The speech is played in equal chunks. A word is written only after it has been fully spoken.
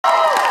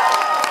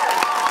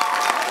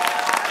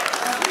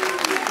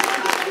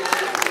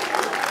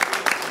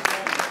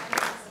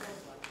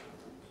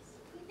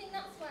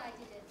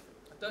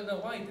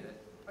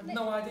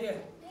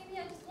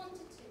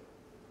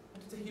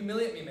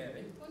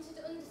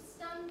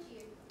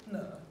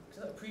No, because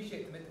I don't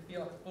appreciate to make her feel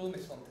like a fool,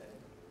 Miss Fontaine.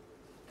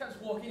 You can't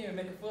just walk in here and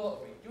make a fool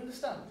out of me. Do you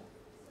understand?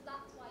 So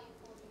that's why you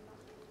called me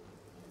back.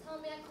 To tell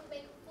me I could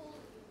make a fool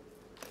of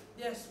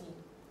you. Yes, well,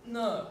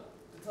 no.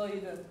 To tell you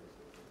the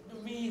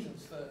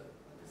reasons for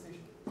my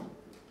decision. I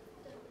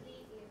don't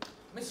believe you.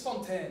 Miss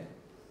Fontaine.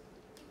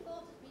 You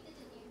thought of me,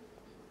 didn't you?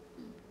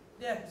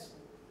 Yes.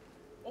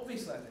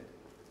 Obviously I did.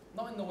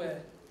 Not in the way.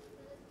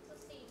 The little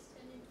seeds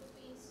turned into a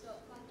beanstalk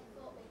like I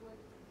thought they would.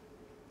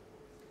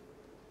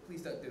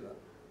 Please don't do that.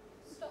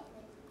 Stop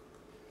me.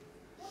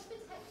 What's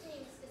protecting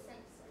you, Mr.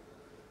 Simpson?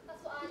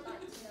 That's what I'd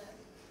like to know.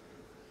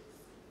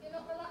 You're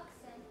not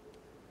relaxing.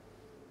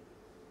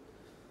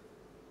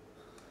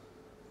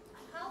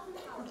 How?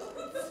 I'm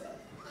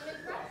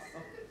impressed.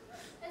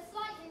 A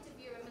slight hint of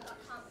urine, but that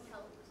can't be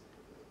helped.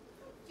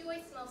 You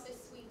always smell so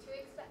sweet.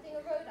 You're expecting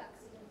a road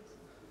accident.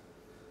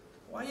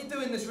 Why are you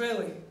doing this,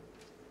 really?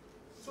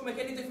 This won't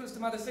make any difference to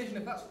my decision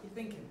if that's what you're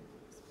thinking.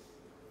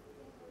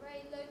 You have a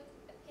very low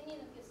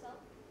opinion of yourself,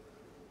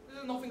 This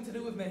has nothing to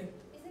do with me.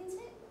 isn't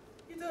it?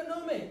 You don't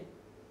know me.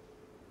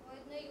 Well,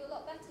 I'd know you a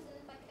lot better than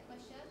if I kept my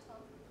shirt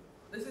on.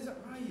 This isn't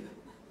right.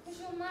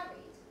 Because you're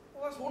married.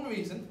 Well, that's one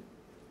reason.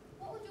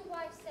 What would your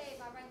wife say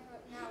if I rang her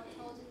up now and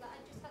told her that I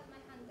just had my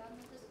hand down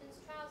her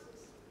husband's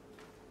trousers?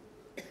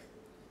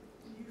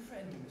 You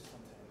threaten me, Miss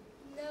Fontaine.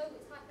 No,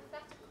 it's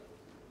hypothetical.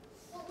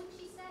 What would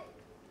she say?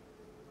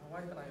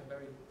 My wife and I have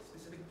very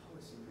specific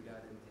policies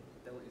regarding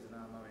infidelities in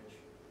our marriage.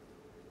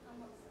 And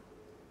what's that?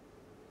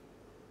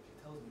 She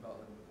tells me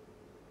about them.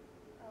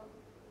 Oh,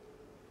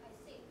 I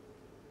see.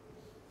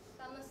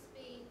 That must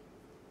be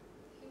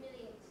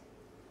humiliating.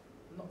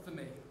 Not for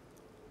me.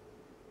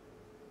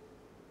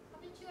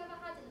 Haven't you ever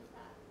had an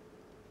affair?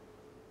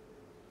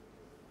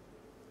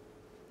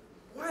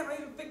 Why am I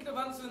even thinking of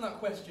answering that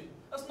question?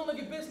 That's none of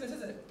your business,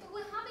 is it? But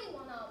we're having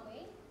one, aren't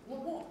we? Well,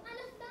 what? An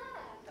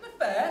affair. An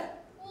affair?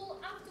 Well,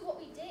 after what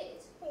we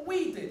did. What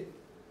we did?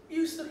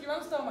 You stuck your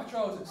hands down my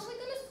trousers. Are we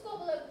going to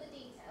squabble over the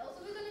details?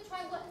 Or are we going to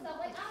try and work this out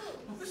like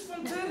adults? Miss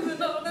Fontaine is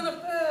not an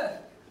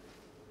affair.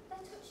 They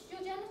touched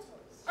your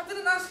genitals. I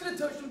didn't ask you to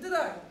touch them, did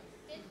I?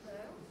 Did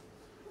though?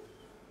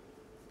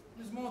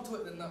 There's more to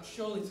it than that,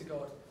 surely to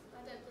God.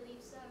 I don't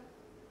believe so.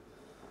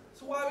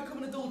 So why are we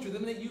coming adultery the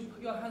minute you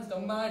put your hands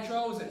down my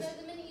trousers? No,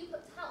 the minute you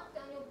put talc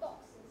down your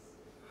boxes.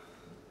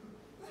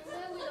 I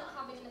know we're not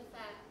having an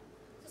affair.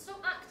 So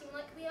stop acting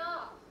like we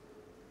are.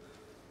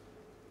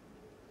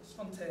 Miss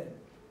Fontaine,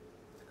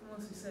 I can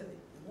honestly say that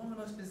you're one of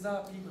the most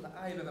bizarre people that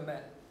I've ever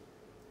met.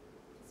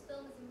 This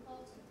film is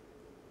important.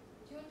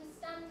 Do you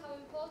understand how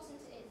important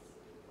it is?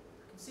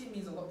 I can see it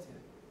means a lot to you.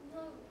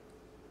 No,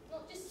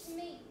 not just to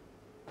me,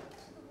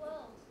 to the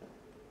world.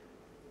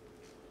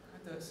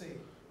 I don't see.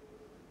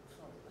 I'm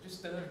sorry, I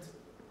just don't.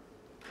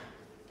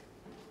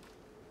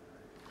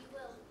 You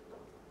will.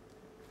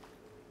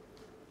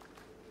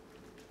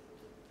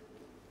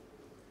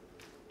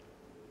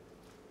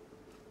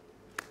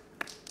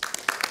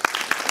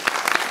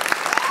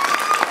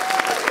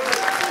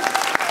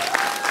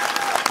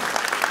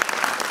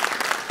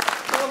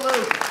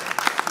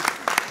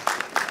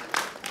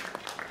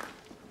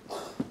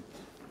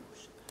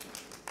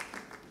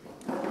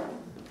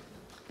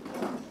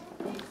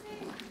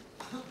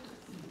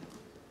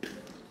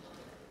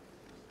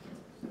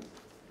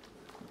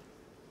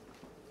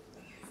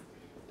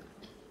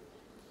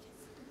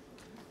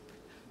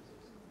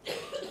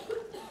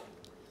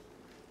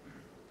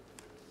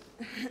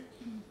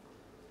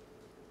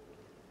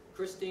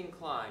 Christine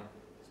Klein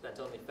spent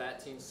only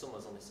 13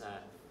 summers on this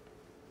earth.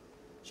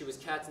 She was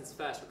Curtin's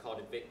first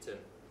recorded victim.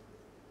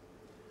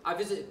 I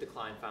visited the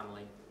Klein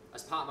family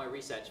as part of my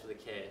research for the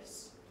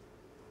case.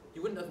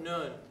 You wouldn't have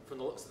known from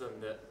the looks of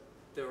them that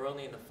they were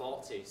only in their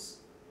 40s.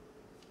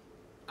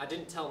 I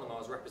didn't tell them I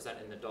was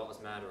representing their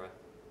daughter's murderer.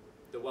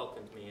 They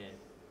welcomed me in.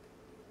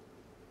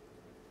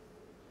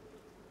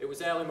 It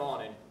was early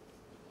morning,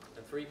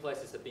 and 3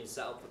 places had been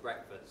set up for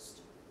breakfast.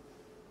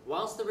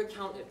 Whilst they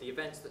recounted the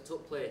events that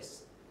took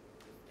place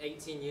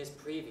 18 years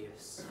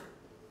previous,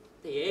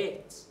 they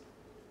ate.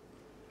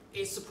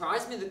 It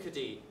surprised me they could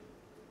eat.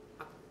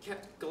 I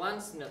kept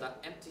glancing at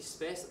that empty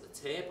space at the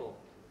table.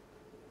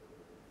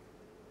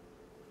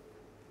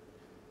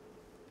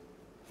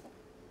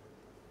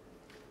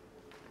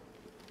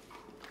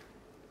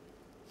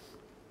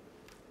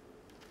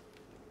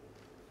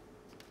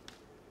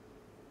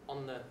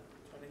 On the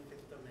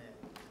 25th of May,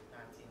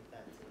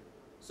 1930.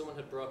 someone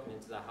had broken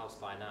into their house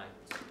by night,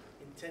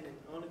 Intending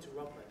only to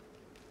rob me,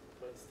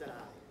 but instead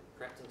I,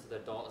 crept into their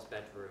daughter's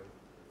bedroom.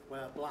 when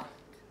a black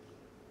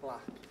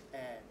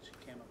edge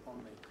came upon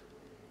me,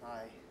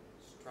 I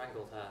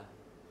Strangled her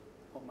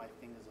put my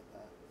fingers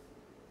up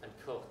and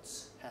cut.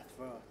 her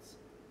throat.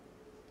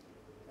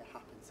 It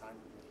happened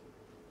silently.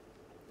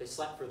 They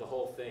slept through the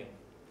whole thing.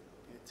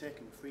 It had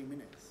taken 3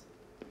 minutes.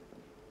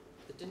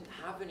 They didn't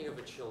have any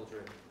other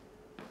children.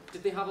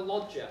 Did they have a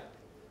lodger?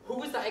 Who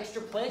was that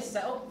extra place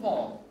set up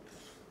for?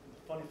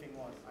 The funny thing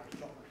was, I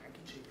dropped my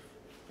handkerchief.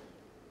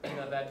 In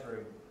her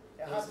bedroom.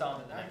 It was had-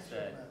 found the next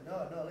day.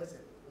 No, listen,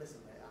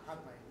 mate. I had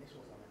my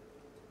initials on it.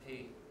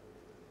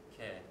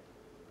 P.K.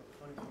 The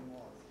funny thing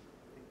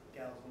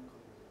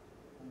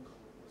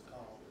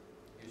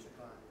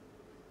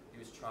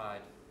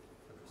tried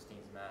for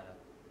Christine's murder,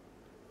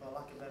 For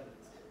lack of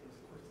evidence, he was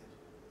acquitted.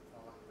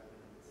 For lack of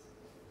evidence.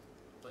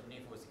 but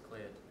neither was he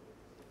cleared.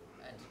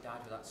 And he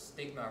died with that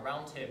stigma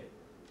around him.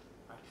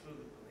 I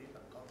truly believe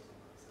that God was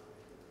on my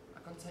side. I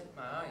couldn't take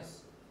my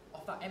eyes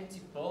off that empty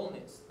bowl and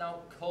its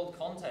now cold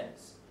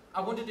contents.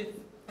 I wondered if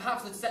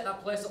perhaps they'd set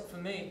that place up for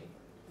me.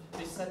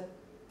 They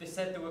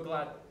said they were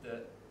glad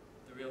that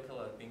the real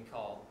killer had been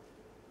caught.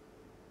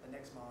 The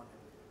next morning,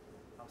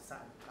 I was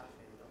sat in the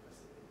cafe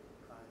opposite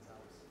the client's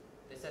house,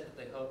 They said that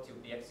they hoped he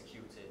would be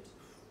executed.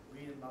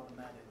 reading about the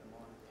murder in the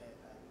morning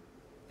paper.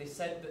 They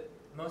said that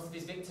most of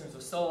his victims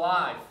were still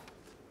alive.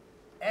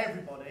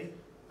 Everybody,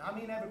 I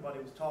mean everybody,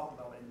 was talking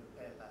about it in the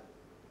paper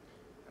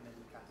and in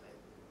the cafe.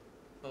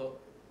 But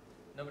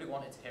nobody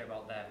wanted to hear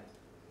about them.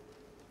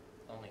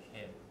 Only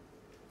him.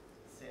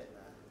 Sitting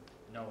there,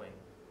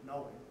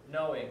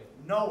 Knowing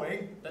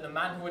knowing that the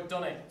man who had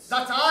done it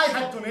that I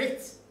had done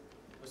it!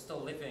 was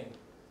still living,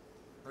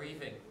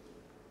 breathing,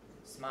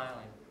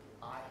 smiling.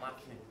 I had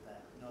killed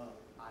them. No,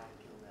 I had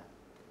killed them.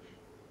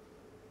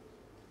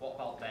 What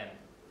about them?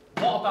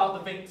 What about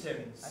the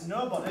victims? And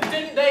nobody...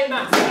 Didn't they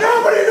matter?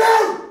 Nobody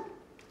knew!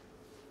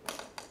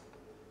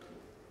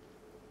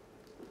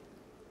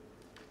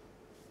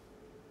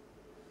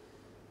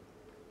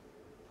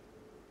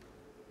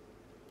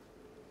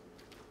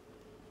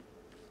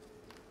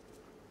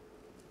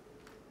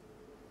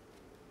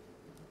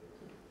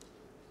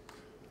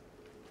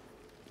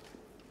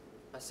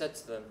 I said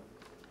to them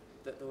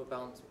that they were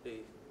bound to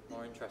be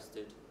more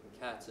interested in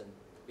Curtin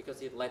because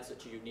he had led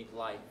such a unique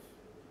life,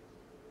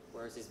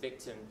 whereas his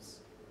victims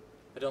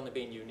had only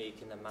been unique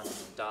in their manner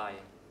of dying.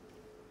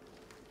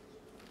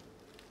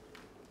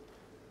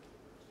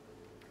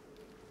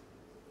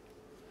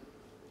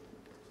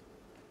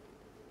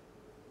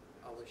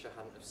 I wish I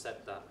hadn't have said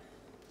that.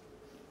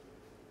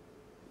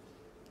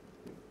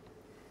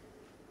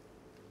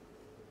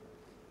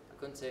 I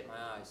couldn't take my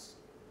eyes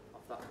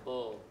off that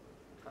bowl,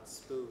 that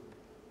spoon,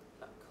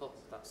 that cup,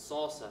 that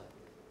saucer,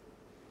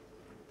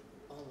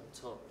 all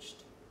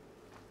untouched.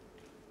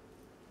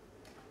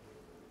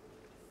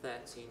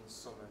 13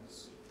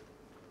 summers.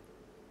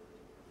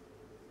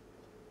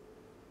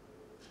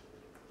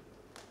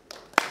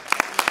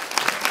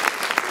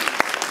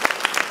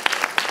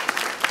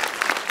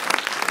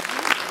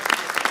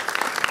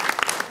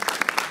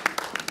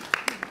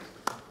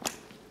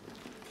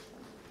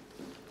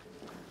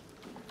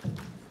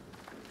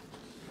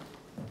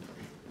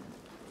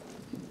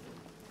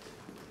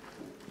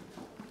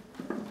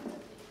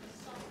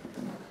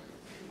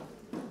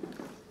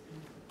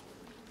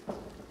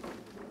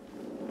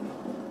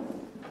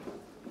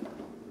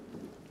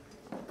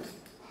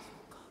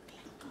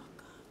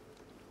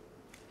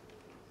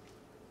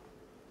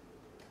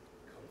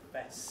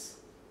 Confess.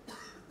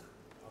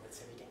 Or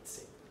until he gets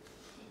it.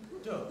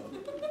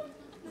 Don't.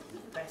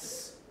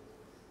 Confess.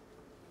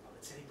 Or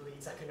until he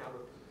bleeds like an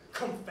arrow.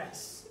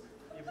 Confess.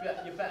 You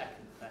better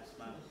confess,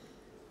 man.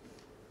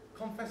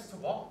 Confess to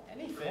what?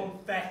 Anything?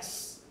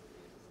 Confess.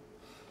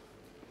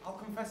 I'll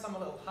confess I'm a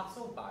little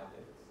hassled by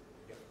this.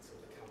 You have until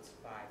the count of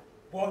 5.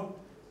 1.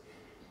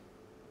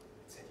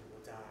 Teddy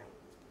will die.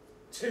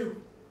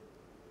 2.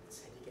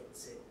 Teddy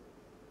gets it.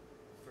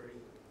 3.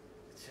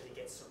 Until he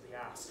gets up the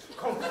arse.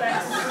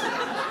 Confess!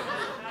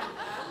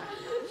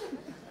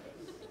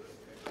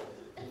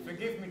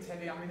 Forgive me,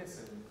 Teddy, I'm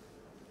innocent.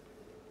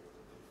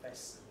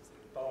 Confess.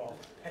 4.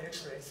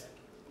 Penetrator.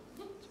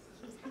 You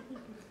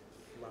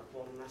have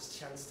one last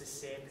chance to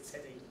save the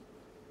Teddy.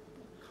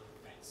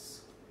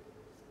 Confess.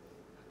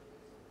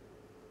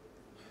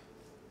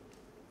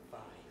 5.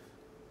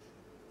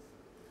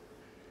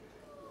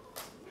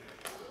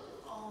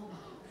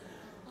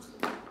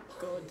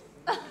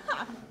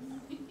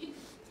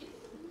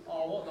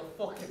 Oh, what the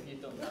fuck have you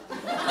done?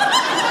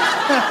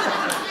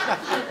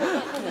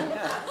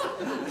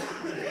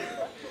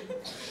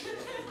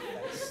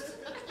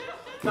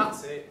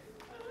 That's it.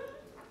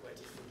 Where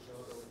do you think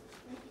you're going?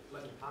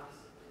 Let me pass.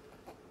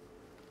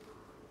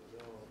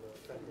 You're no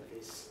friend of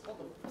his. What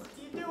the fuck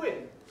are you doing?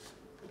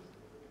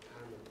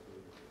 I know you.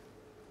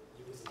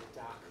 You was in the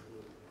dark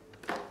room.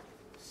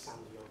 Sound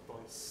of your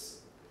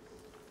voice.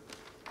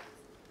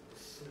 The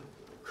snow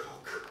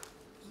cock.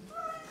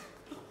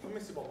 You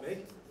miss about me?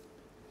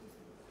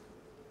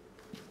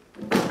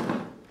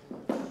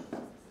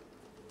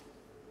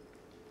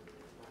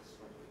 That's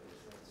what you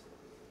said.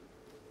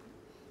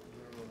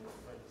 You're only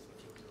friends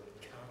with your own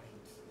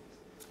kind.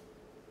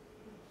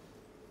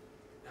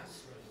 That's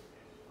right.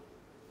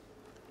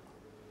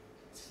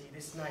 See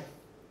this knife?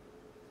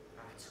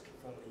 I took it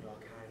from one of your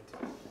kind.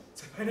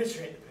 To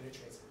penetrate the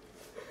penetrator.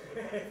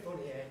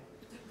 Funny, eh?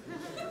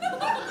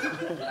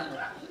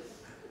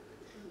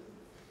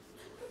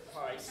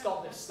 Alright,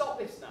 stop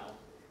this now.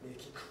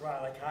 Make you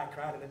cry like I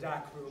cried in the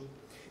dark room.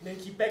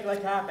 Make you beg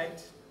like I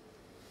begged.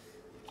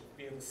 Make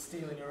you feel the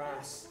steel in your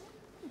ass.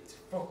 To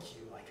fuck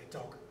you like a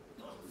dog.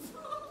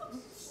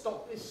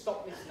 Stop this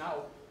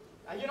now.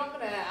 You're not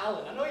going to hurt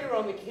Alan. I know you're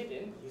only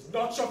kidding. He's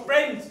not your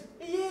friend!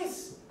 He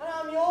is, and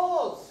I'm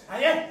yours. Are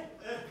you?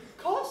 Of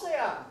course I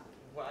am.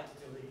 Why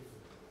did you leave?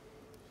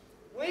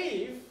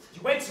 Leave?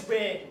 You went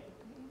away.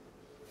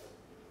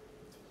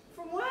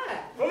 From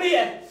where? From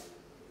here.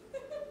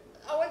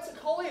 I went to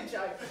college.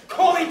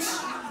 College!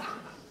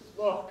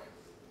 Look,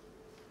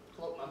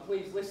 man,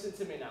 please listen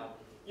to me now.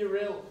 You're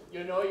ill.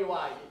 You know you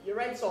are. Your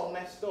head's all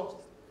messed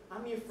up.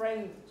 I'm your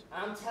friend,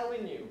 and I'm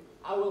telling you,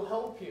 I will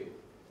help you.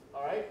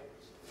 All right?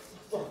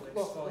 Look.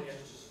 All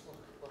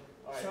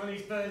right.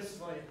 Chinese birds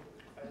for you.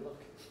 All right, look.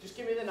 Just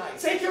give me the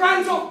knife. Take your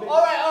hands off me!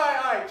 All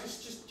right.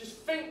 Just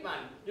think,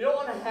 man. You don't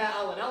want to hurt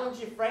Alan. Alan's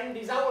your friend.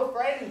 He's our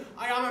friend.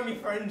 I am my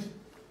friend.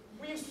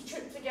 We used to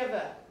trip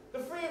together. The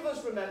three of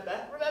us,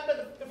 remember?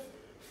 Remember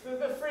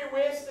the three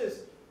wasters?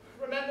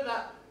 Remember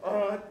that?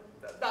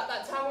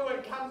 That time we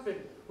went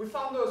camping. We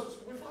found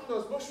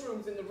those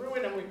mushrooms in the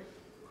ruin, and we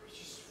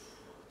just.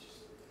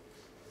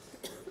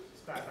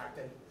 It's bad back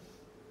then.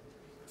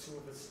 Two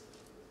of us.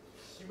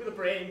 You with the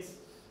brains,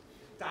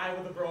 die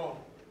with the brawn.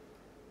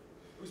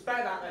 It was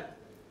better that then.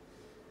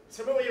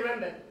 Tell me what you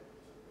remember.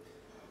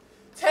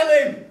 Tell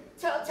him!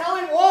 Tell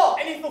him what?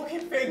 Any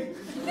fucking thing.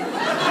 Tell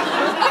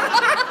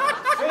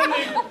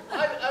me. I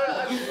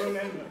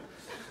Remember.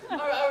 I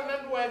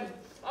remember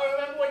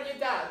when your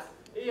dad.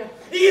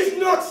 He is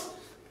not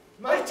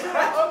my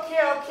dad.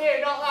 Okay,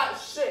 not that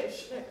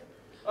shit.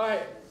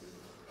 Alright.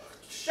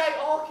 Shite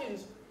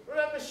Hawkins.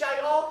 Remember Shite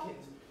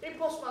Hawkins? He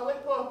bust my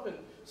lip open.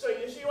 So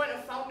you went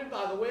and found him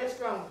by the waste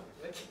ground.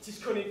 I kicked his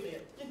gun into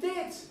you. You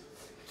did.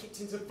 I kicked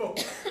him to fuck.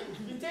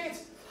 You did.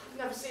 I've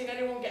never seen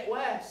anyone get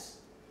worse.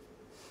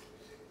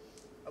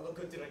 I look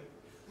good, didn't I?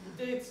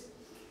 You did.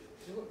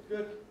 You looked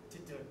good.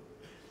 Did I?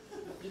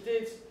 You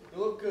did. You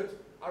looked good.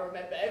 I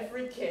remember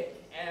every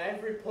kick and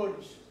every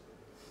punch.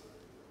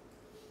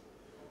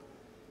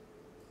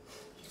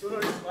 You don't know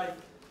what it's like.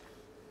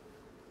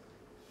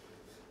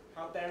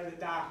 Out there in the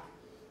dark,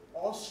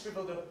 all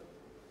shriveled up.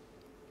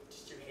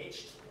 Just your hate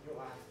keeping you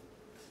alive.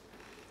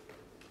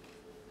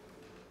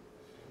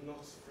 I'm not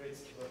afraid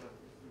to kill a man.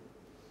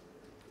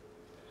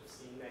 I've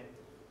seen men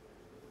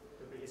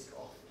with the ears cut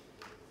off.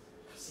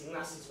 I've seen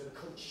lasses with a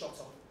cunt shot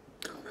off.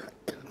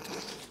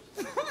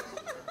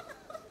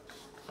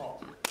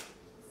 Hot.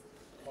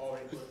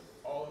 Pouring blood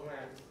all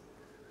around.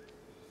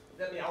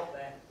 Let me out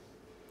there.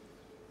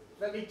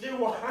 Let me do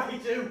what I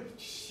do.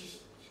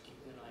 Just give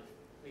me the knife.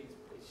 Please,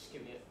 just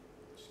give me it.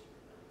 Just give me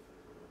the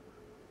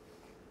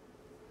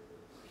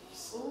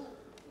knife. Please.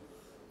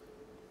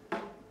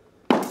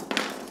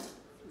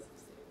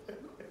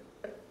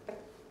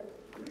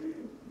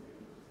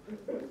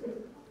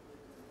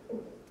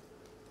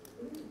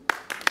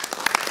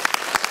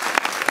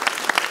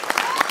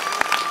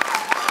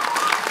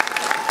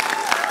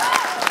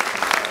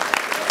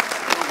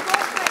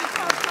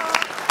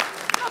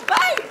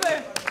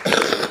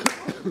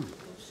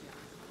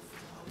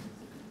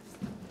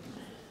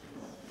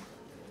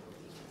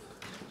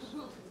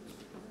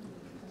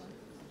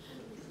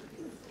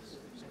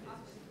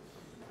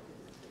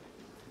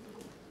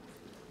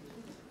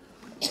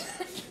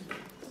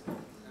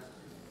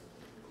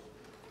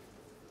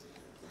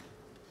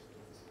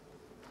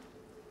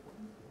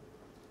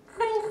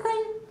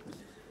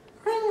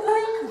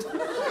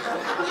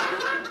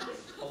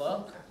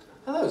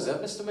 Hello, is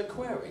that Mr.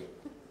 McQuarrie?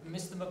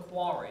 Mr.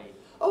 McQuarrie.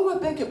 Oh, I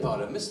beg your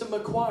pardon, Mr.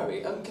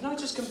 McQuarrie. Can I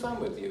just confirm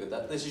with you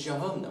that this is your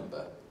home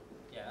number?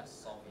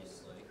 Yes,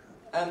 obviously.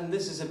 And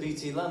this is a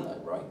BT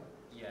landline, right?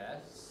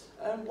 Yes.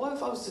 And what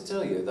if I was to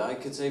tell you that I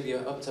could save you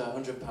up to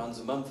 £100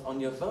 a month on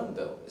your phone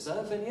bill? Is that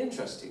of any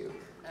interest to you?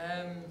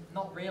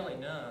 Not really,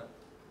 no.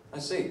 I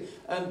see.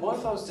 And what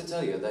if I was to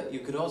tell you that you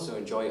could also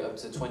enjoy up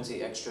to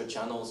 20 extra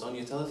channels on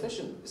your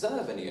television? Is that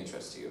of any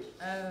interest to you?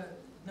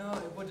 No,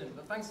 it wouldn't,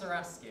 but thanks for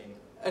asking.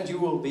 And you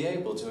will be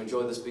able to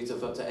enjoy the speed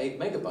of up to 8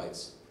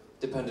 megabytes,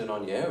 depending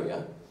on your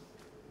area.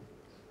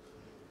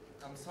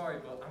 I'm sorry,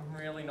 but I'm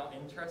really not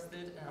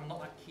interested, and I'm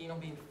not that keen on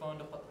being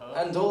phoned up at home.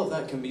 And all of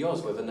that can be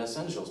yours with an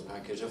Essentials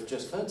package of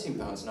just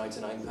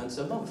 £13.99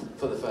 a month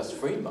for the first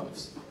 3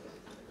 months.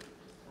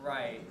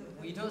 Right.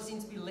 Well, you don't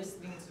seem to be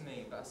listening to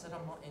me, but I said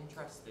I'm not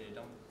interested.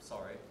 I'm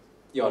sorry.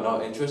 You're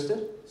not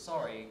interested?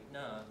 Sorry,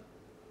 no.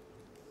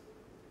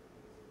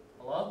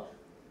 Hello?